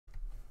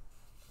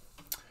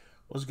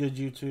What's good,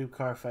 YouTube?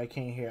 Carfight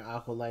King here,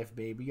 Aqua Life,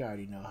 baby. You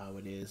already know how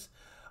it is.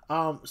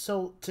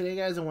 So today,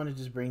 guys, I want to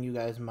just bring you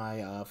guys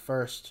my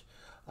first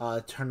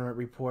tournament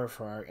report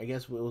for I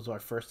guess it was our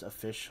first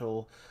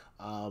official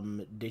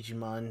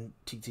Digimon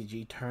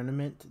TCG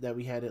tournament that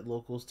we had at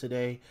locals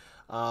today.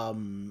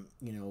 One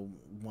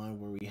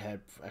where we had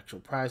actual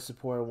prize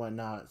support and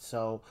whatnot.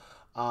 So,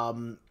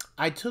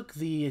 I took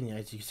and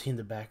as you see in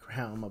the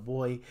background, my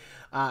boy,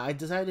 I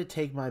decided to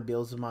take my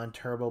Beelzemon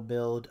Turbo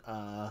build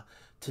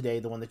today,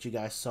 the one that you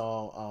guys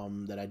saw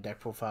that I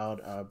deck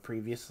profiled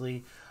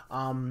previously.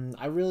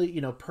 I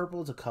really,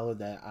 purple is a color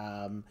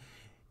that,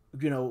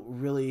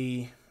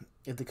 really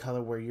is the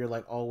color where you're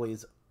like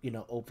always,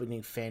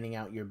 opening, fanning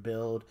out your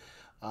build,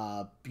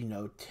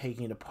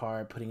 taking it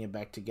apart, putting it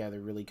back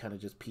together, really kind of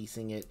just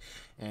piecing it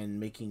and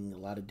making a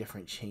lot of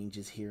different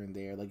changes here and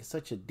there. Like, it's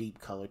such a deep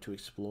color to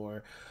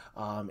explore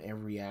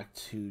and react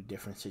to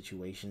different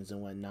situations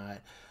and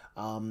whatnot.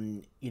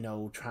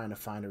 Trying to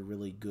find a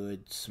really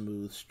good,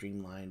 smooth,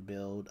 streamlined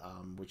build,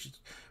 which is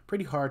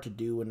pretty hard to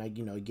do. And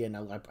again,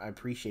 I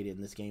appreciate it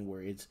in this game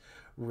where it's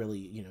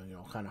really,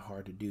 kind of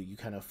hard to do. You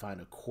kind of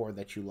find a core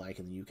that you like,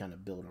 and then you kind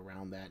of build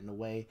around that in a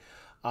way.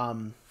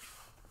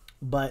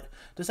 But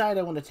decided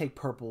I want to take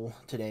purple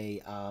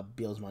today,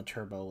 Beelzemon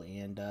Turbo,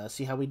 and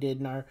see how we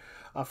did in our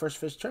first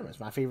fish tournament. It's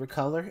my favorite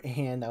color,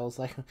 and I was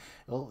like,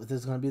 well, if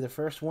this is going to be the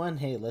first one,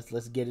 hey,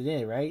 let's get it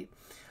in, right?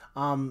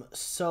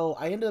 So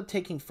I ended up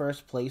taking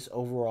first place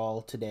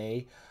overall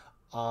today,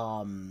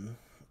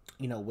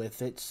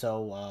 with it.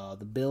 So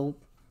the build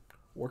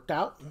worked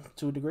out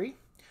to a degree.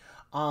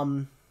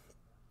 Um,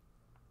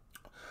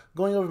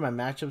 Going over my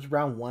matchups,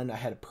 round one, I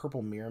had a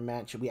purple mirror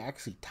match. We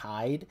actually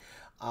tied.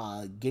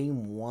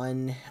 Game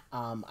one,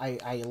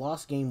 I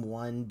lost game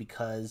one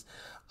because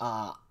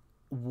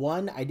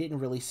one, I didn't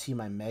really see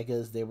my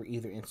megas. They were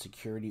either in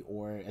security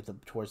or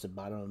towards the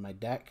bottom of my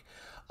deck.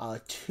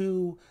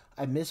 Two,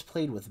 I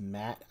misplayed with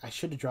Matt. I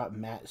should have dropped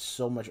Matt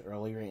so much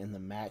earlier in the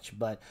match,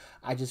 but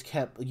I just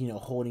kept,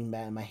 holding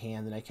Matt in my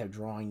hand, and I kept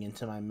drawing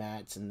into my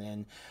Mats, and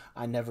then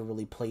I never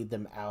really played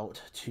them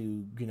out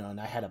to,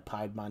 and I had a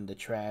Piedmon in the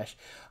trash.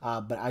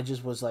 But I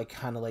just was like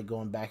kind of like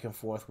going back and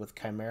forth with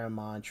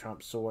Chimeramon,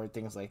 Trump Sword,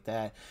 things like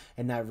that,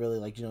 and not really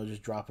like,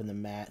 just dropping the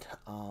Mat,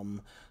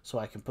 so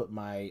I can put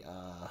my,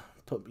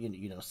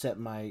 set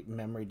my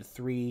memory to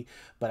 3,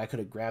 but I could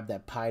have grabbed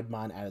that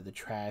Piedmon out of the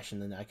trash,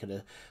 and then I could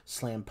have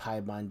slammed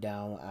Piedmon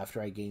down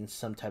after I gained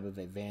some type of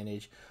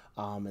advantage,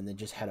 and then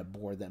just had a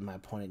board that my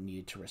opponent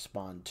needed to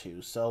respond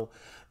to. So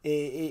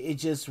it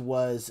just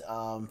was,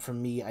 for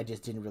me, I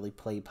just didn't really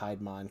play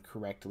Piedmon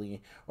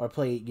correctly, or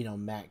play,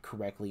 Matt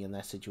correctly in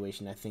that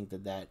situation. I think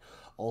that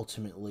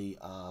ultimately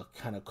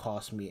kind of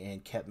cost me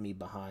and kept me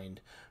behind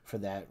for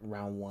that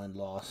round one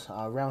loss.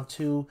 Round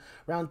two,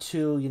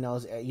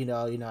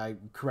 I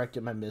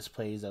corrected my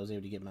misplays. I was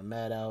able to get my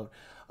Matt out.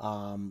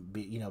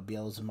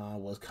 Beelzemon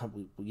was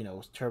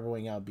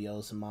turboing out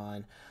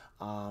Beelzemon,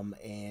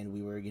 and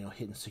we were,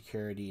 hitting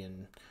security,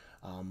 and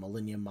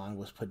Millennium Mon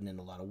was putting in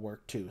a lot of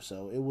work too.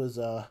 So it was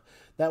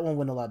that one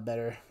went a lot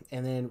better.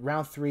 And then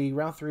round three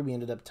we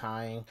ended up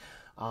tying.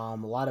 A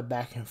lot of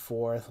back and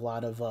forth, a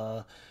lot of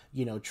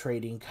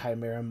trading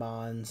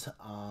Chimeramons,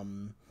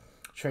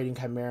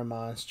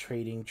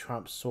 trading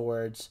Trump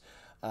swords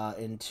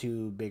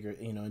into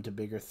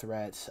bigger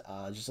threats.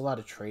 Just a lot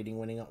of trading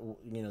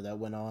that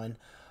went on.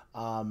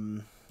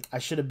 Um, I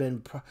should have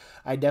been,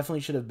 I definitely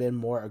should have been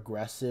more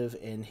aggressive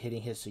in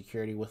hitting his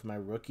security with my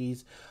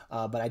rookies,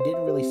 but I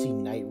didn't really see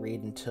Night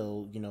Raid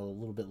until a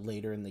little bit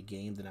later in the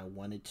game than I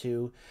wanted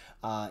to,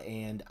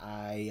 and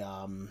I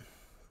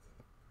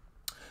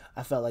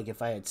felt like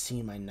if I had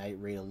seen my Night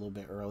Raid a little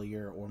bit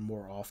earlier or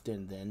more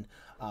often, then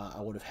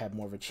I would have had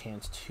more of a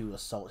chance to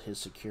assault his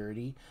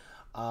security,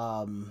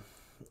 and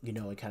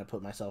kind of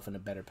put myself in a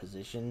better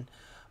position.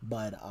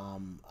 But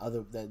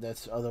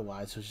that's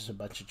otherwise it was just a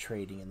bunch of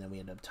trading, and then we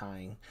ended up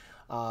tying.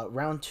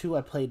 Round two,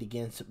 I played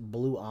against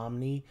Blue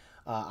Omni.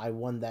 I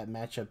won that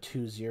matchup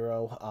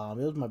 2-0.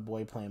 It was my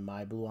boy playing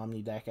my Blue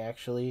Omni deck,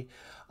 actually.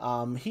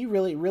 He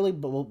really,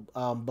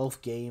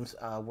 both games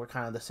were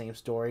kind of the same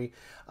story.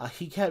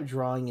 He kept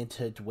drawing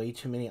into way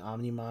too many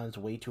Omnimons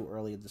way too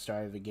early at the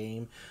start of the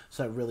game,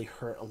 so it really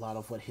hurt a lot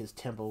of what his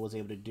tempo was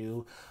able to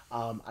do.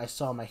 I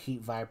saw my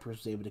Heat Vipers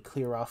was able to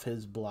clear off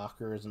his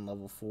blockers and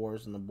level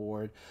 4s on the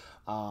board,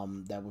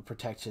 that would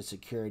protect his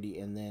security,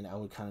 and then I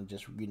would kind of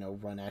just,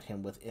 run at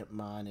him with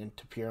Impmon and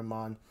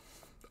Tapirmon.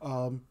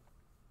 Um,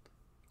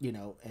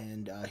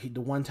 and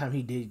the one time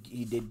he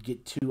did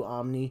get 2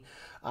 Omni,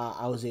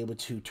 I was able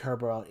to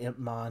turbo out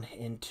Impmon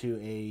into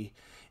a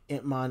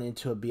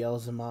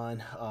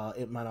Beelzemon,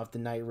 Impmon off the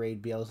Night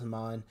Raid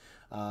Beelzemon,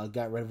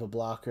 got rid of a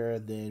blocker,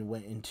 then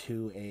went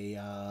into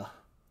a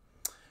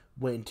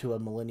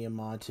Millennium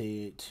Mon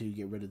to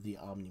get rid of the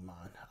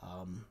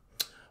Omnimon.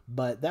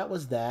 But that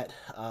was that.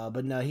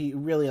 But no, he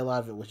really, a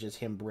lot of it was just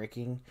him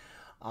bricking.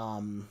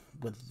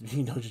 With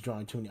just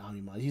drawing too many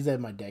Omnimons. He said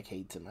my deck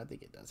hates him. I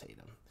think it does hate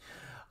him.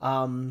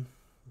 Um,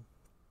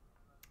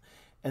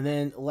 And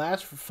then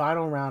last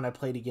final round, I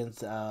played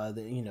against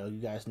you know, you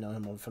guys know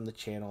him from the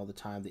channel all the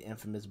time, the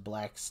infamous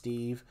Black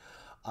Steve.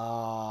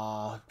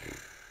 Uh,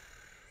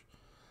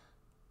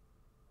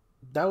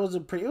 that was a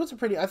pretty. It was a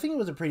pretty. I think it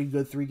was a pretty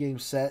good 3 game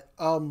set.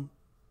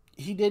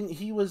 He didn't.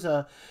 He was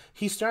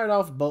he started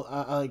off both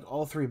like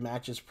all 3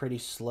 matches pretty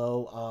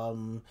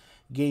slow.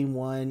 Game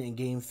 1 and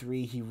game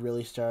 3, he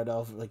really started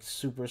off like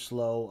super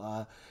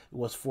slow.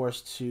 Was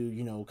forced to,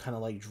 you know, kind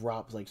of like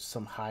drop like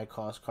some high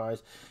cost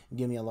cards,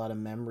 give me a lot of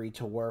memory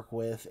to work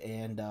with,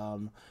 and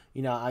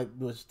you know, I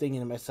was thinking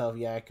to myself,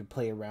 yeah, I could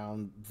play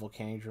around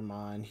Volcanic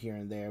Dramon here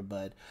and there,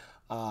 but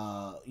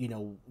you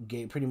know,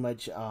 pretty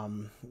much, you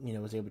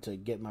know, was able to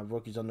get my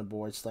rookies on the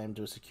board, slam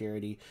to a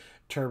security,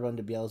 turbo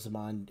into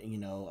Beelzemon, you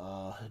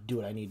know, do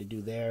what I need to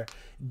do there.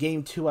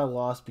 Game 2, I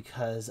lost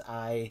because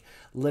I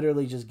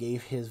literally just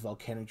gave his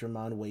Volcanic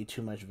Dramon way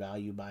too much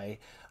value by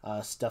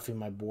stuffing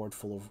my board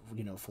full of,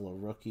 you know, full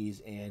of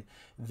rookies, and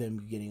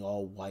them getting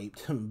all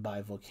wiped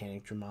by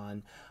Volcanic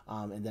Dramon.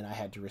 And then I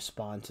had to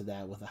respond to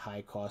that with a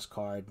high cost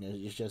card, and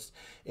it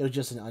was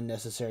just an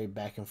unnecessary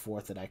back and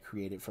forth that I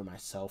created for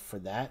myself for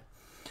that.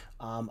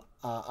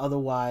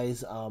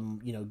 Otherwise,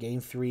 you know, game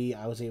 3,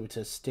 I was able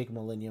to stick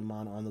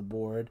Millenniumon on the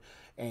board,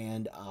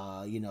 and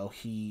you know,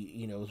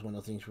 you know, it was one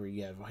of the things where he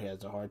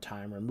has a hard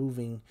time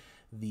removing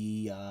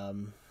the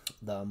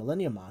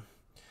Millenniumon,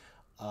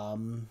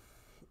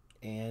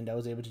 and I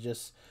was able to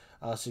just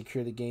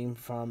secure the game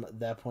from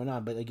that point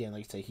on. But again,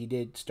 like I say, he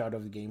did start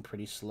off the game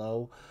pretty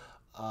slow,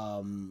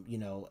 you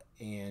know,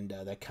 and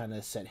that kind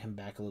of set him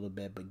back a little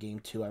bit. But game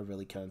 2, I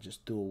really kind of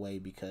just threw away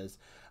because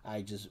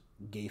I just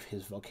gave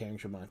his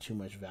Volcanic Dramon too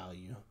much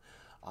value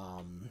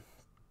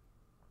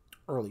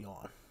early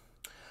on.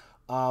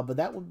 But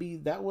that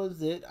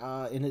was it.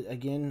 And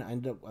again, I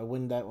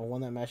won that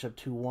matchup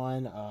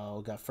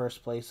 2-1. Got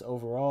first place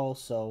overall,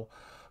 so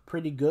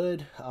pretty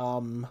good.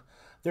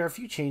 There are a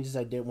few changes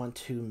I did want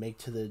to make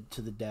to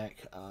the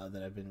deck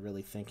that I've been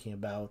really thinking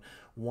about.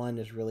 One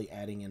is really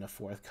adding in a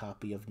 4th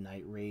copy of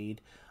Night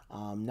Raid.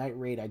 Night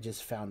Raid, I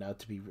just find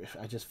to be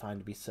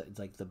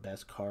like the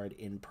best card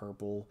in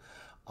purple.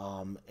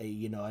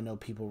 You know, I know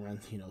people run,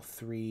 you know,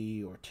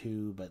 3 or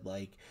 2, but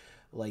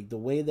like the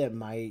way that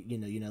my, you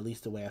know, at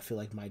least the way I feel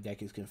like my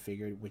deck is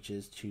configured, which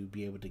is to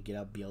be able to get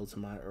up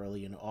Beelzemon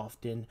early and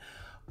often,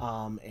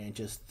 and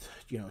just,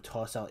 you know,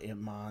 toss out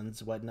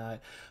Impmons, whatnot.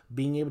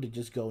 Being able to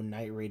just go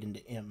Night Raid into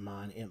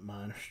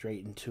Impmon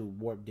straight into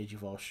Warp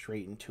Digivolve,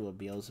 straight into a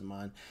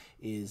Beelzemon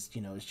is,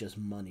 you know, it's just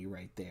money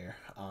right there.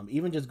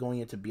 Even just going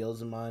into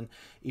Beelzemon,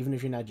 even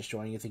if you're not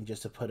destroying anything,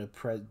 just to put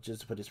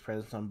his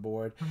presence on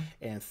board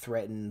and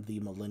threaten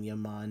the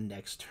Millenniumon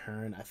next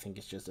turn, I think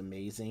it's just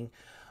amazing.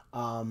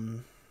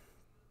 You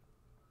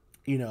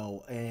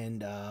know,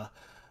 and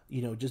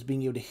you know, just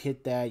being able to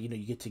hit that, you know,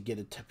 you get to get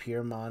a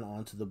Tapirmon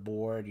onto the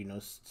board, you know,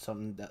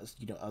 some that's,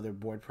 you know, other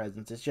board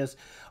presence. It's just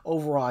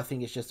overall, I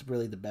think it's just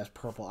really the best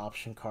purple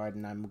option card,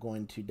 and I'm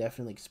going to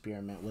definitely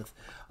experiment with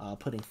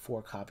putting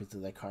 4 copies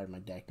of that card in my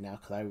deck now,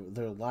 because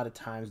there are a lot of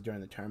times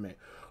during the tournament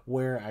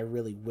where I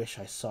really wish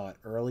I saw it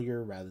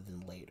earlier rather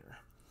than later.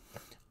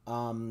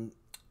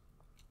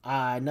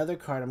 Another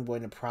card I'm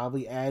going to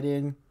probably add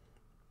in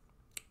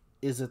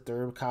is a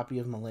 3rd copy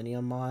of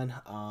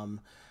Millenniumon.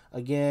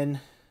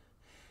 Again,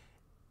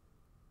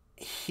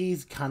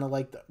 he's kind of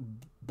like the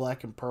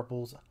black and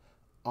purple's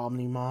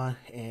Omnimon,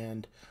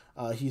 and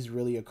he's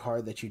really a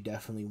card that you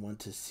definitely want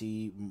to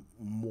see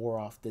more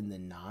often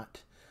than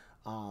not.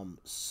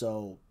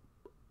 So,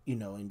 you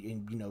know, and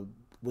you know,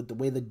 with the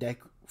way the deck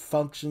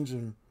functions,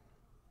 and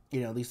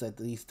you know, at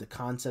least the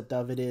concept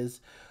of it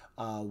is,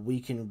 we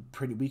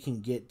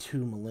can get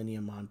to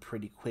Millenniumon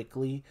pretty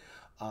quickly.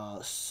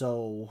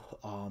 So,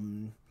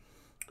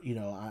 you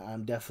know,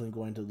 I'm definitely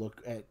going to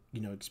look at,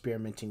 you know,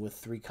 experimenting with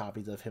 3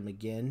 copies of him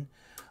again.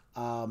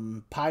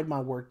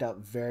 Piedmon worked out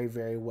very,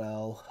 very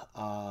well.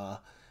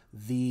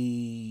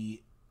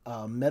 The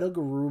Metal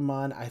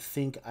Garurumon, I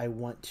think I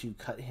want to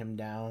cut him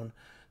down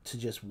to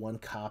just 1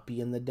 copy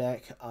in the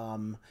deck.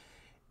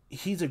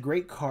 He's a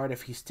great card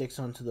if he sticks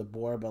onto the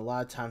board, but a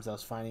lot of times I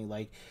was finding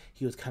like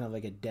he was kind of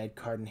like a dead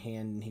card in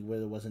hand, and he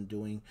really wasn't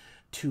doing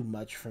too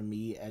much for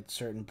me at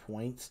certain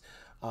points,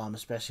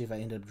 especially if I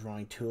ended up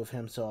drawing 2 of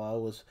him. So I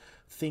was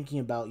thinking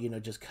about, you know,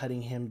 just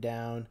cutting him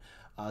down,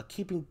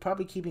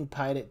 probably keeping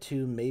Pied at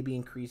 2, maybe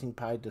increasing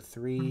Pied to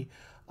 3,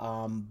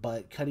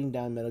 but cutting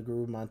down Metal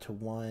Garurumon to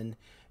 1,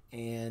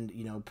 and,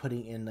 you know,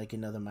 putting in like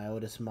another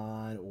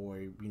Myotismon, or,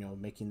 you know,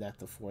 making that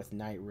the 4th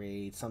Night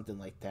Raid, something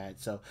like that.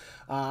 So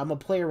I'm gonna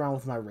play around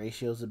with my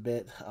ratios a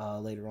bit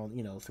later on,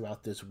 you know,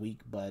 throughout this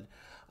week. But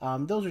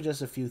those are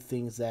just a few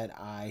things that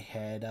I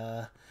had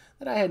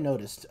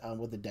noticed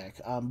with the deck.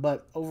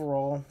 But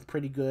overall,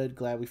 pretty good.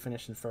 Glad we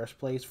finished in first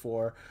place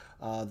for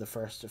the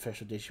first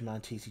official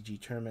Digimon TCG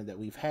tournament that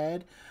we've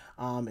had,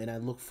 and I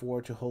look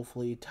forward to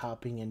hopefully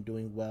topping and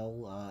doing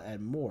well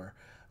at more.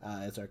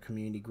 As our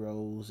community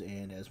grows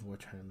and as more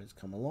tournaments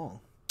come along.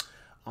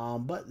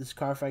 But this is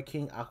Cardfight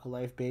King, Aqua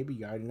Life, baby.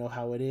 You already know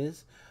how it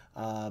is.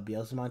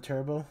 Beelzemon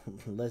Turbo.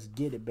 Let's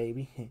get it,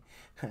 baby.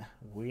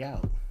 We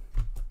out.